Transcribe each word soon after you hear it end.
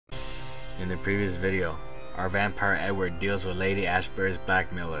In the previous video, our vampire Edward deals with Lady Ashbury's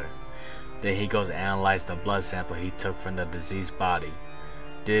blackmailer. Then he goes analyze the blood sample he took from the deceased body.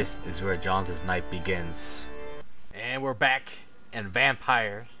 This is where Jonathan's night begins. And we're back in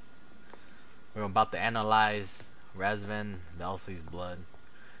Vampyr. We're about to analyze Razvan Velsi's blood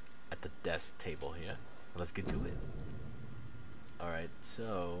at the desk table here. Let's get to it. Alright,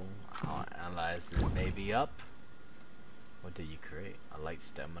 so I'll analyze this baby up. What did you create? A light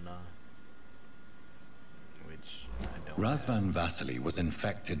stamina, which I don't Razvan Vasily was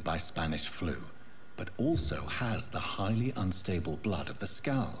infected by Spanish flu, but also has the highly unstable blood of the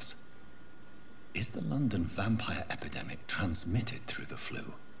Scowls. Is the London vampire epidemic transmitted through the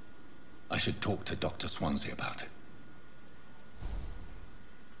flu? I should talk to Dr. Swansea about it.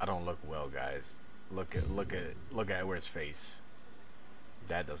 I don't look well, guys. Look at Edward's face.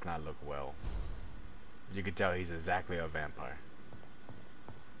 That does not look well. You can tell he's exactly a vampire.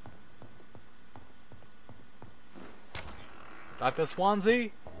 Dr. Swansea,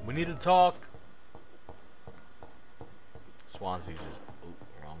 we need to talk. Swansea's just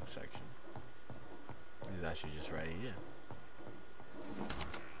wrong section. He's actually just right here.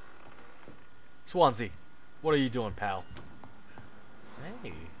 Swansea, what are you doing, pal?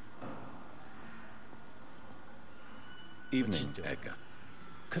 Hey. Evening, Edgar.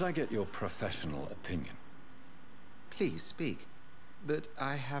 Could I get your professional opinion? Please speak, but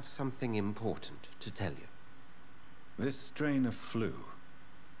I have something important to tell you. This strain of flu,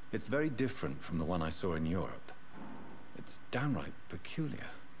 it's very different from the one I saw in Europe. It's downright peculiar.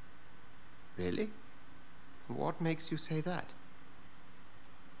 Really? What makes you say that?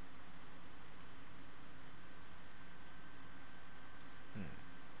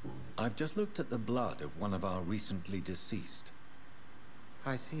 I've just looked at the blood of one of our recently deceased.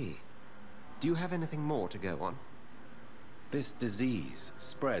 I see. Do you have anything more to go on? This disease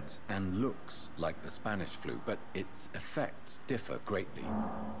spreads and looks like the Spanish flu, but its effects differ greatly.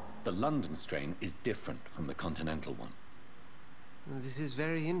 The London strain is different from the continental one. This is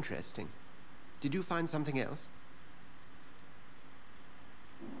very interesting. Did you find something else?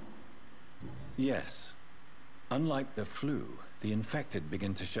 Yes. Unlike the flu, the infected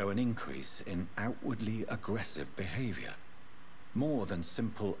begin to show an increase in outwardly aggressive behavior. More than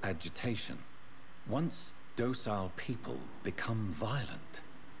simple agitation. Once docile people become violent.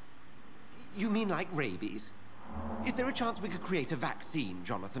 You mean like rabies? Is there a chance we could create a vaccine,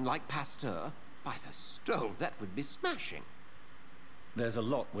 Jonathan, like Pasteur? By the stove, that would be smashing. There's a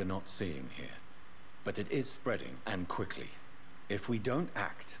lot we're not seeing here, but it is spreading, and quickly. If we don't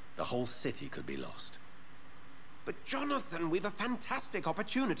act, the whole city could be lost. But Jonathan, we've a fantastic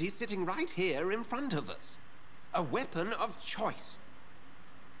opportunity sitting right here in front of us. A weapon of choice.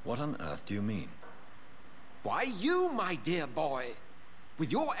 What on earth do you mean? Why, you, my dear boy.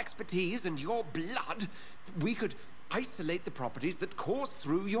 With your expertise and your blood, we could isolate the properties that course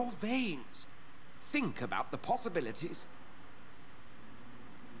through your veins. Think about the possibilities.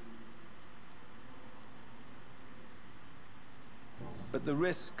 But the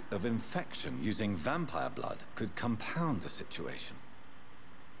risk of infection using vampire blood could compound the situation.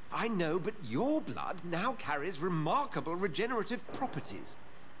 I know, but your blood now carries remarkable regenerative properties.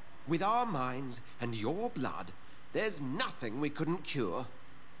 With our minds and your blood, there's nothing we couldn't cure.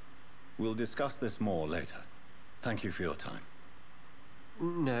 We'll discuss this more later. Thank you for your time.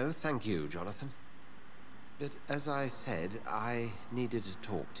 No, thank you, Jonathan. But as I said, I needed to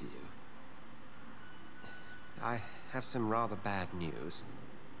talk to you. I have some rather bad news.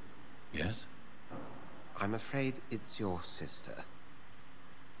 Yes? I'm afraid it's your sister.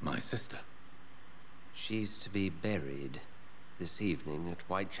 My sister? She's to be buried this evening at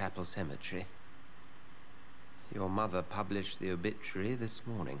Whitechapel Cemetery. Your mother published the obituary this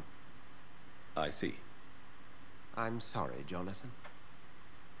morning. I see. I'm sorry, Jonathan.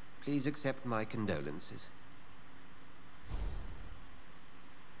 Please accept my condolences.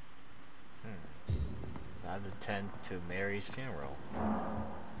 I'd attend to Mary's funeral.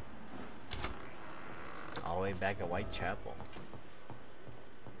 All the way back at Whitechapel.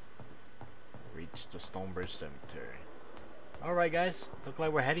 Reach the Stonebridge Cemetery. Alright guys, look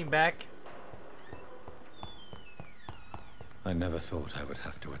like we're heading back. I never thought I would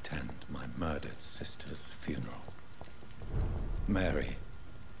have to attend my murdered sister's funeral. Mary,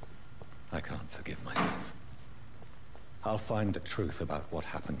 I can't forgive myself. I'll find the truth about what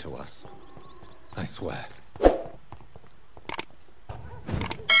happened to us. I swear.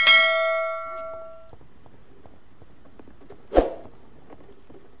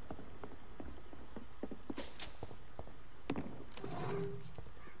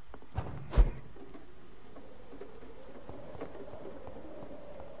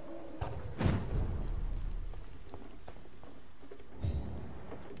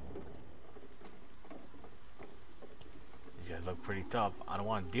 tough. I don't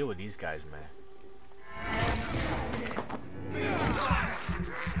want to deal with these guys, man.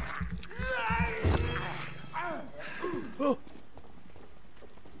 Oh.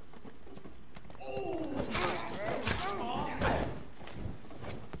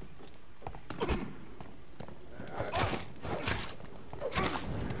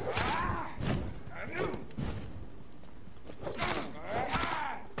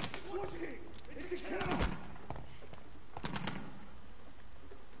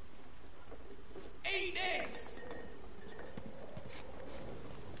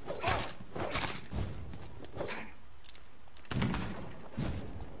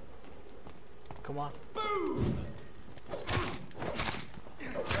 Come on.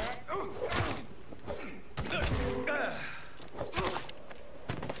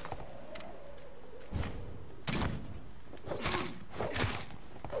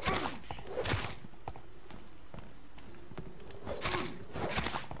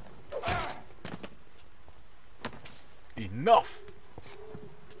 Enough.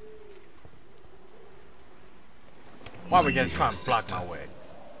 Why are we guys trying to block my way?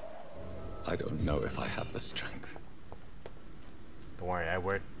 I don't know if I have the strength. Don't worry,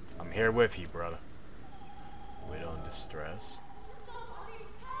 Edward. I'm here with you, brother. Widow in distress.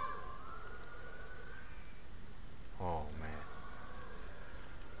 Oh, man.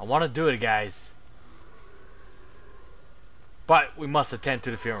 I want to do it, guys. But we must attend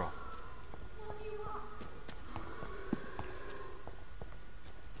to the funeral.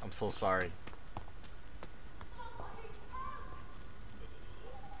 I'm so sorry.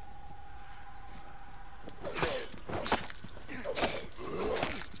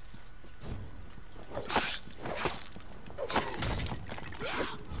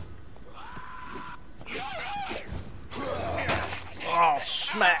 Oh,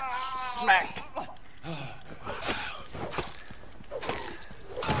 smack! Smack!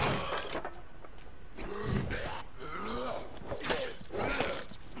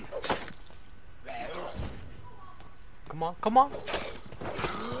 Come on, come on!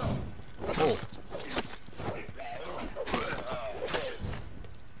 Oh.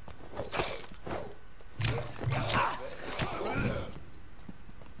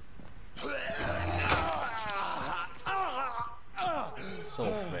 So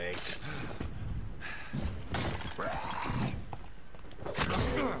fake.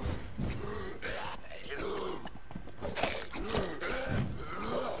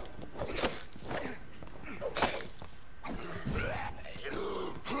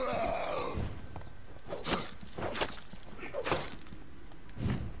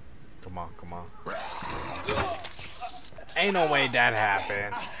 Come on, come on. Ain't no way that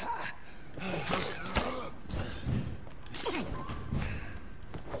happened.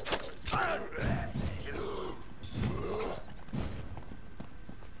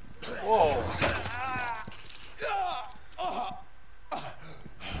 Whoa.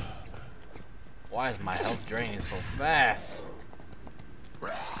 Why is my health draining so fast?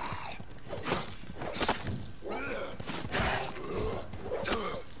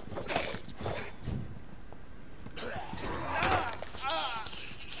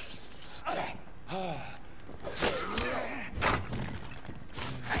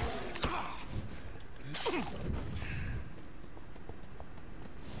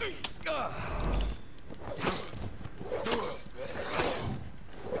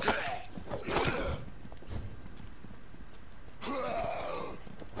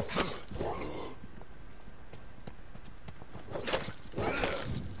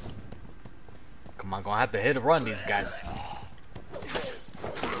 I'm gonna have to hit a run these guys.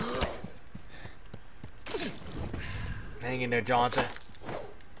 Hang in there, Jonathan.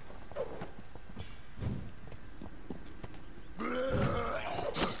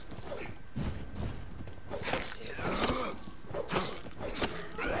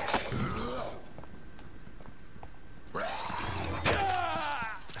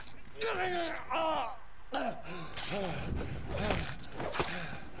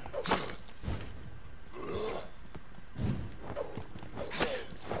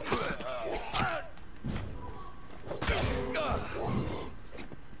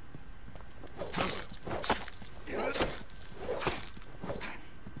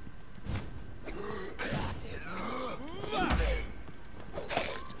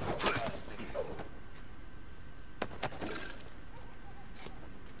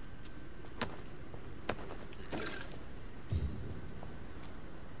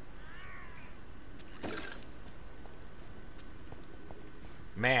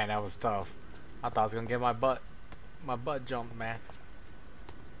 Man, that was tough. I thought I was gonna get my butt jumped, man.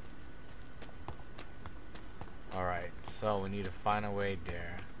 Alright. So we need to find a way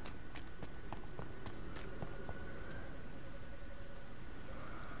there.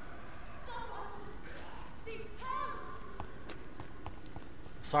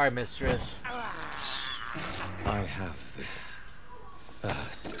 Sorry, mistress. I have this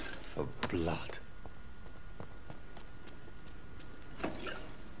thirst for blood.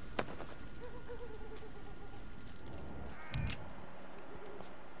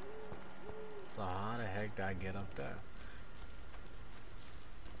 So how the heck did I get up there?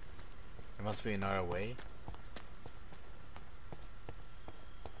 There must be another way.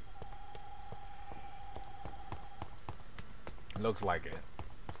 Looks like it.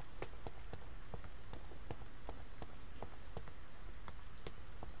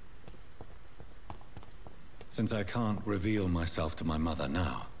 Since I can't reveal myself to my mother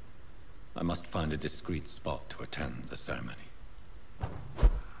now, I must find a discreet spot to attend the ceremony.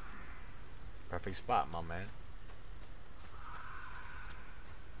 Perfect spot, my man.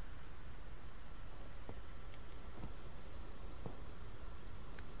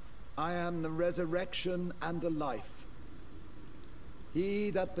 I am the resurrection and the life.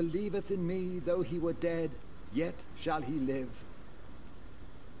 He that believeth in me, though he were dead, yet shall he live.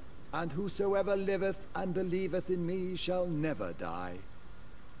 And whosoever liveth and believeth in me shall never die.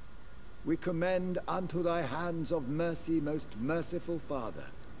 We commend unto thy hands of mercy, most merciful Father,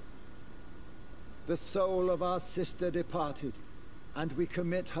 the soul of our sister departed, and we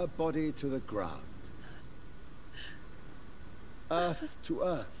commit her body to the ground. Earth to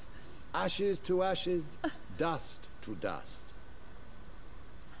earth, ashes to ashes, dust to dust.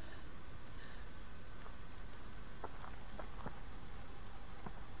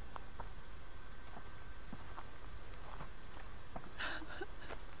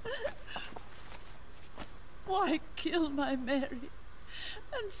 Why kill my Mary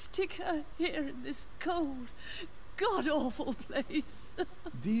and stick her here in this cold, god-awful place?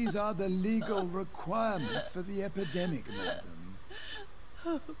 These are the legal requirements for the epidemic, madam.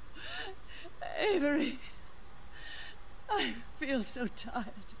 Oh, Avery, I feel so tired.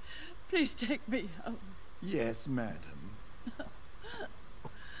 Please take me home. Yes, madam.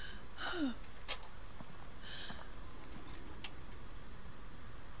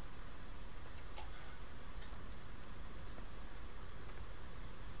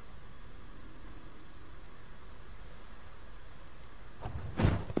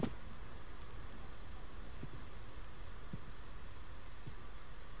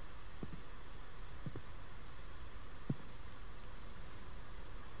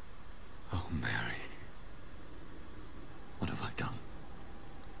 Oh, Mary. What have I done?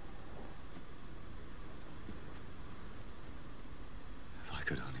 If I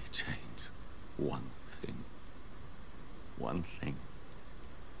could only change one thing. One thing.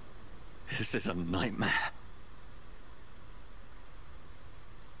 This is a nightmare.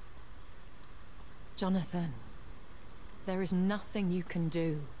 Jonathan, there is nothing you can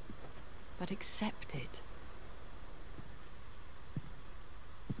do but accept it.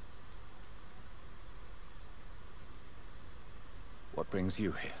 What brings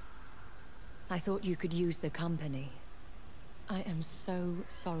you here? I thought you could use the company. I am so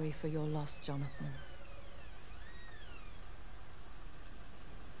sorry for your loss, Jonathan.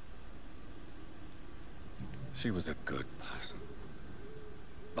 She was a good person.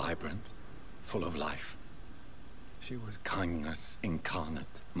 Vibrant, full of life. She was kindness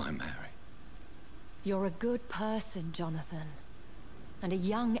incarnate, my Mary. You're a good person, Jonathan. And a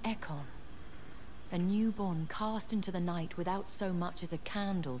young Ekon. A newborn cast into the night without so much as a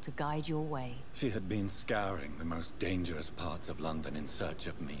candle to guide your way. She had been scouring the most dangerous parts of London in search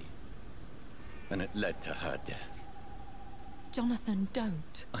of me. And it led to her death. Jonathan,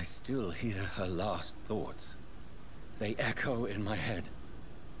 don't. I still hear her last thoughts. They echo in my head.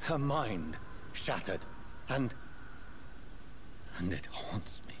 Her mind shattered, and it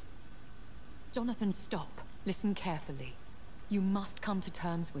haunts me. Jonathan, stop. Listen carefully. You must come to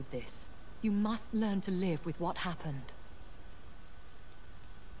terms with this. You must learn to live with what happened.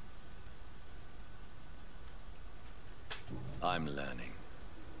 I'm learning.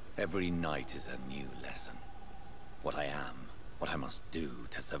 Every night is a new lesson. What I am, what I must do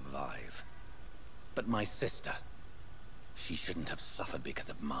to survive. But my sister, she shouldn't have suffered because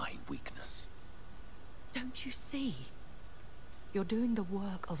of my weakness. Don't you see? You're doing the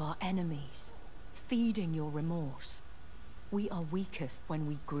work of our enemies, feeding your remorse. We are weakest when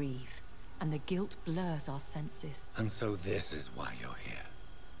we grieve, and the guilt blurs our senses. And so this is why you're here.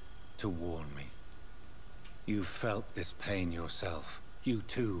 To warn me. You felt this pain yourself. You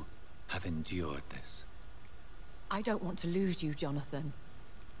too have endured this. I don't want to lose you, Jonathan.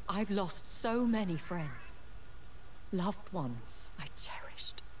 I've lost so many friends. loved ones I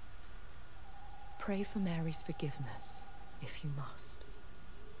cherished. Pray for Mary's forgiveness, if you must.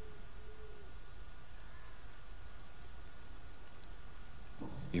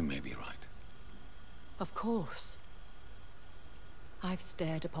 You may be right. Of course. I've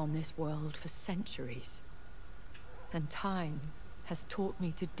stared upon this world for centuries, and time has taught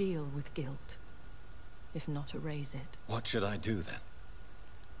me to deal with guilt, if not erase it. What should I do then?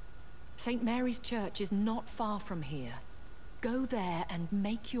 St. Mary's Church is not far from here. Go there and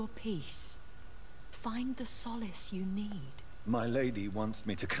make your peace. Find the solace you need. My lady wants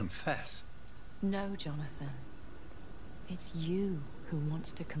me to confess. No, Jonathan. It's you who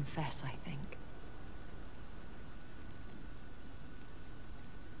wants to confess, I think.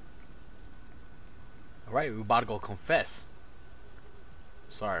 Alright, we're about to go confess.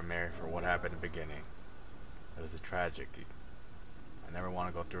 Sorry, Mary, for what happened in the beginning. It was a tragedy I never want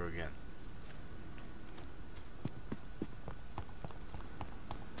to go through again.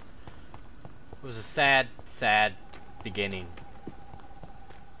 It was a sad, sad beginning.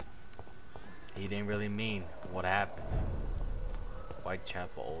 He didn't really mean what happened.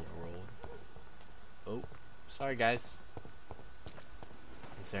 Whitechapel, Old World. Oh, sorry guys.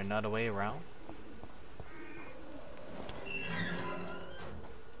 Is there another way around?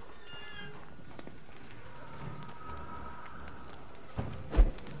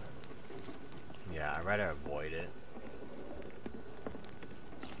 Yeah, I'd rather avoid it.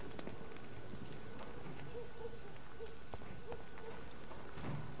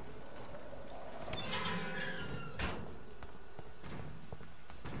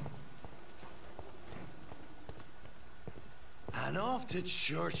 And off to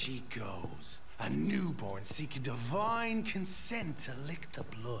church he goes, a newborn seeking divine consent to lick the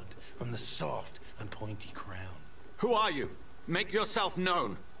blood from the soft and pointy crown. Who are you? Make yourself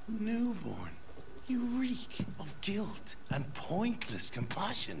known. Newborn, you reek of guilt and pointless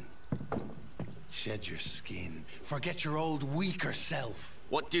compassion. Shed your skin, forget your old weaker self.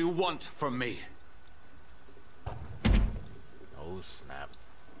 What do you want from me? Oh snap.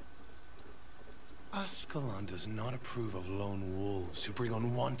 Ascalon does not approve of lone wolves who bring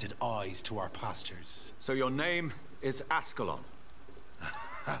unwanted eyes to our pastures. So your name is Ascalon?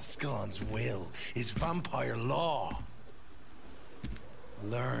 Ascalon's will is vampire law.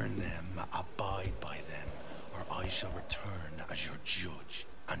 Learn them, abide by them, or I shall return as your judge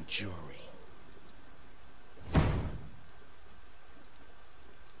and jury.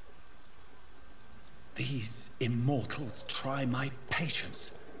 These immortals try my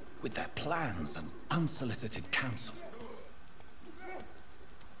patience with their plans and unsolicited counsel.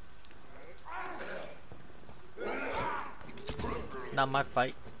 Not my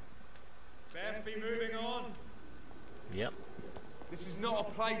fight. Best be moving on. Yep. This is not a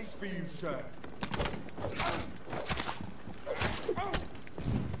place for you, sir.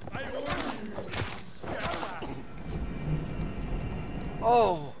 I warn you. Get back.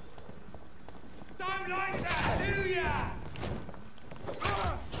 Oh. Don't like that, do ya?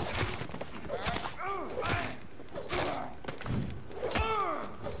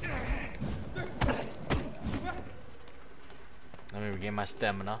 Let me regain my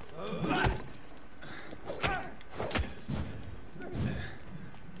stamina.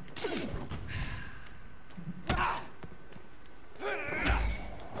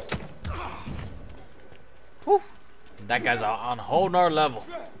 Whew. That guy's on a whole nother level.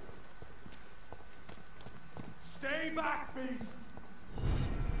 Stay back, beast.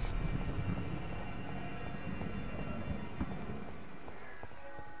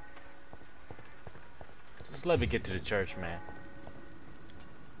 Just let me get to the church, man.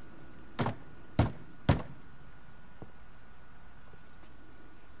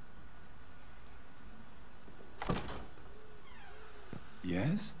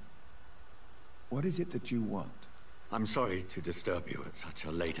 Yes? What is it that you want? I'm sorry to disturb you at such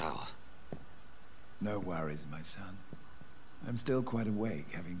a late hour. No worries, my son. I'm still quite awake,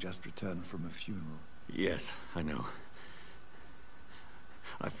 having just returned from a funeral. Yes, I know.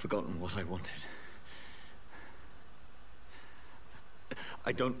 I've forgotten what I wanted.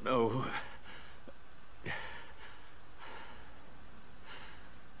 I don't know.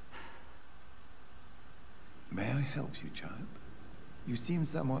 May I help you, child? You seem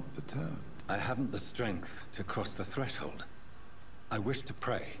somewhat perturbed. I haven't the strength to cross the threshold. I wish to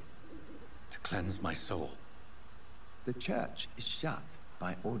pray, to cleanse my soul. The church is shut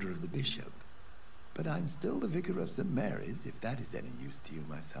by order of the bishop. But I'm still the vicar of St. Mary's, if that is any use to you,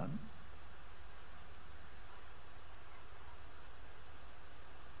 my son.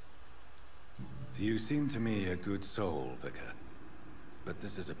 You seem to me a good soul, Vicar. But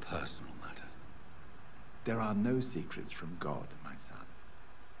this is a personal matter. There are no secrets from God, my son.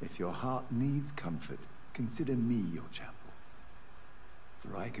 If your heart needs comfort, consider me your chapel.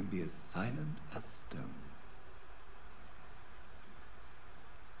 For I can be as silent as stone.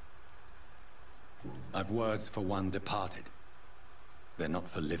 I've words for one departed. They're not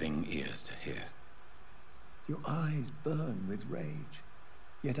for living ears to hear. Your eyes burn with rage,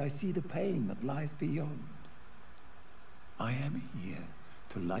 yet I see the pain that lies beyond. I am here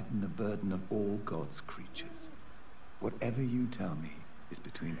to lighten the burden of all God's creatures. Whatever you tell me is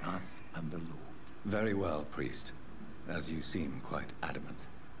between us and the Lord. Very well, priest. As you seem quite adamant.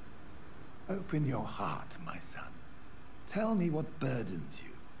 Open your heart, my son. Tell me what burdens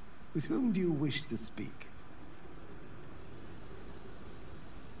you. With whom do you wish to speak?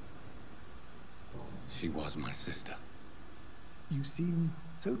 She was my sister. You seem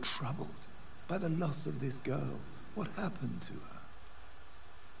so troubled by the loss of this girl. What happened to her?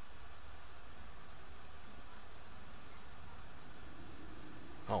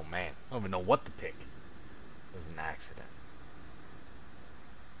 Oh man, I don't even know what to pick. It was an accident.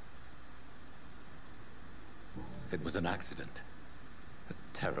 It was an accident. A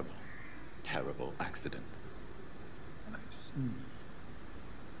terrible, terrible accident. I see.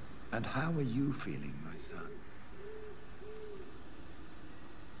 And how are you feeling, my son?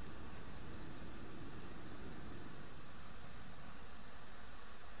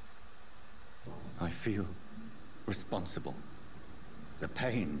 I feel responsible. The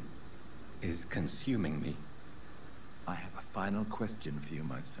pain is consuming me. I have a final question for you,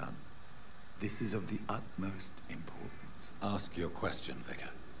 my son. This is of the utmost importance. Ask your question,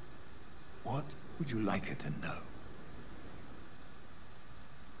 Vicar. What would you like her to know?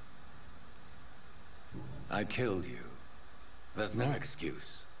 I killed you. There's no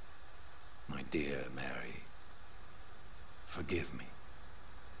excuse. My dear Mary, forgive me.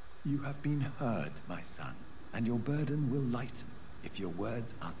 You have been heard, my son, and your burden will lighten if your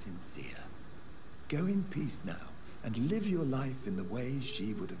words are sincere. Go in peace now, and live your life in the way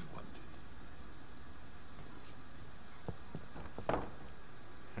she would have wanted.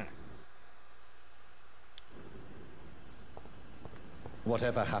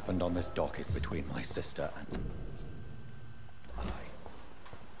 Whatever happened on this dock is between my sister and I.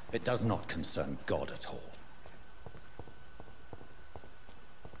 It does not concern God at all.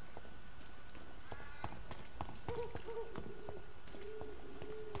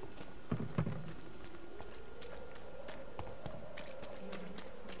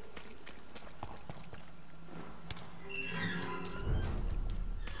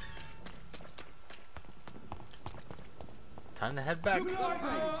 Time to head back.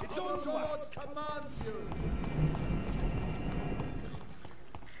 It's on to us! Commands you!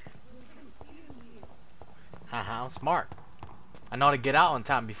 Haha, I'm smart. I know how to get out on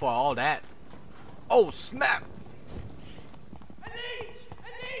time before all that. Oh, snap!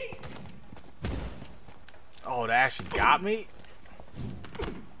 Oh, that actually got me?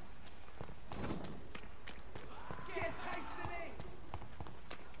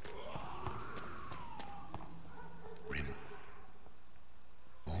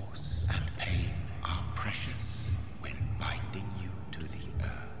 Remorse and pain are precious when binding you to the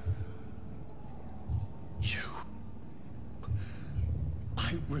earth. You.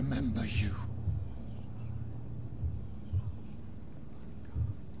 I remember you.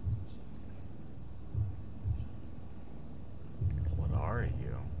 What are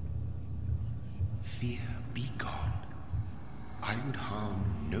you? Fear be gone. I would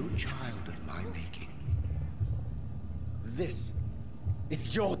harm no child of my making. This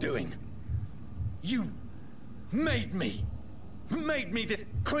is your doing. You made me this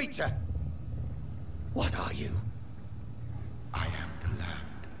creature. What are you? I am the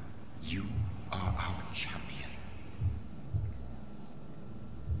land. You are our champion.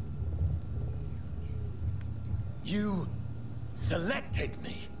 You selected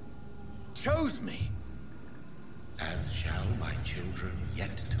me, chose me. As shall my children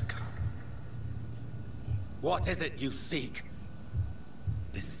yet to come. What is it you seek?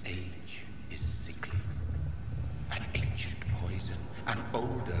 This age is sickly. An ancient poison, an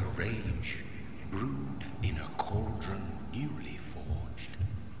older rage, brewed in a cauldron newly forged.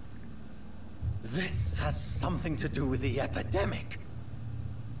 This has something to do with the epidemic.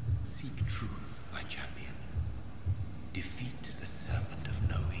 Seek truth, my champion. Defeat the serpent of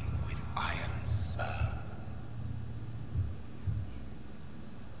knowing with iron spur.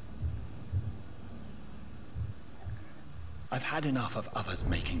 I've had enough of others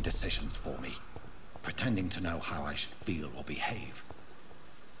making decisions for me, pretending to know how I should feel or behave.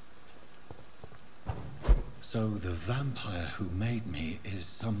 So the vampire who made me is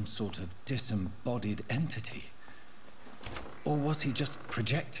some sort of disembodied entity? Or was he just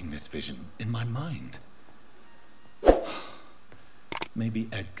projecting this vision in my mind? Maybe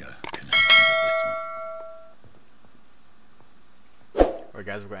Edgar can help me with this one. Alright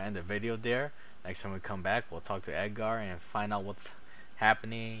guys, we're going to end the video there. Next time we come back, we'll talk to Edgar and find out what's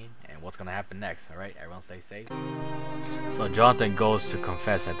happening and what's going to happen next. Alright, everyone stay safe. So Jonathan goes to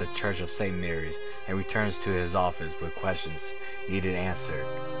confess at the Church of St. Mary's and returns to his office with questions needed answered.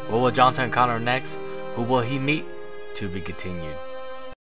 What will Jonathan encounter next? Who will he meet? To be continued.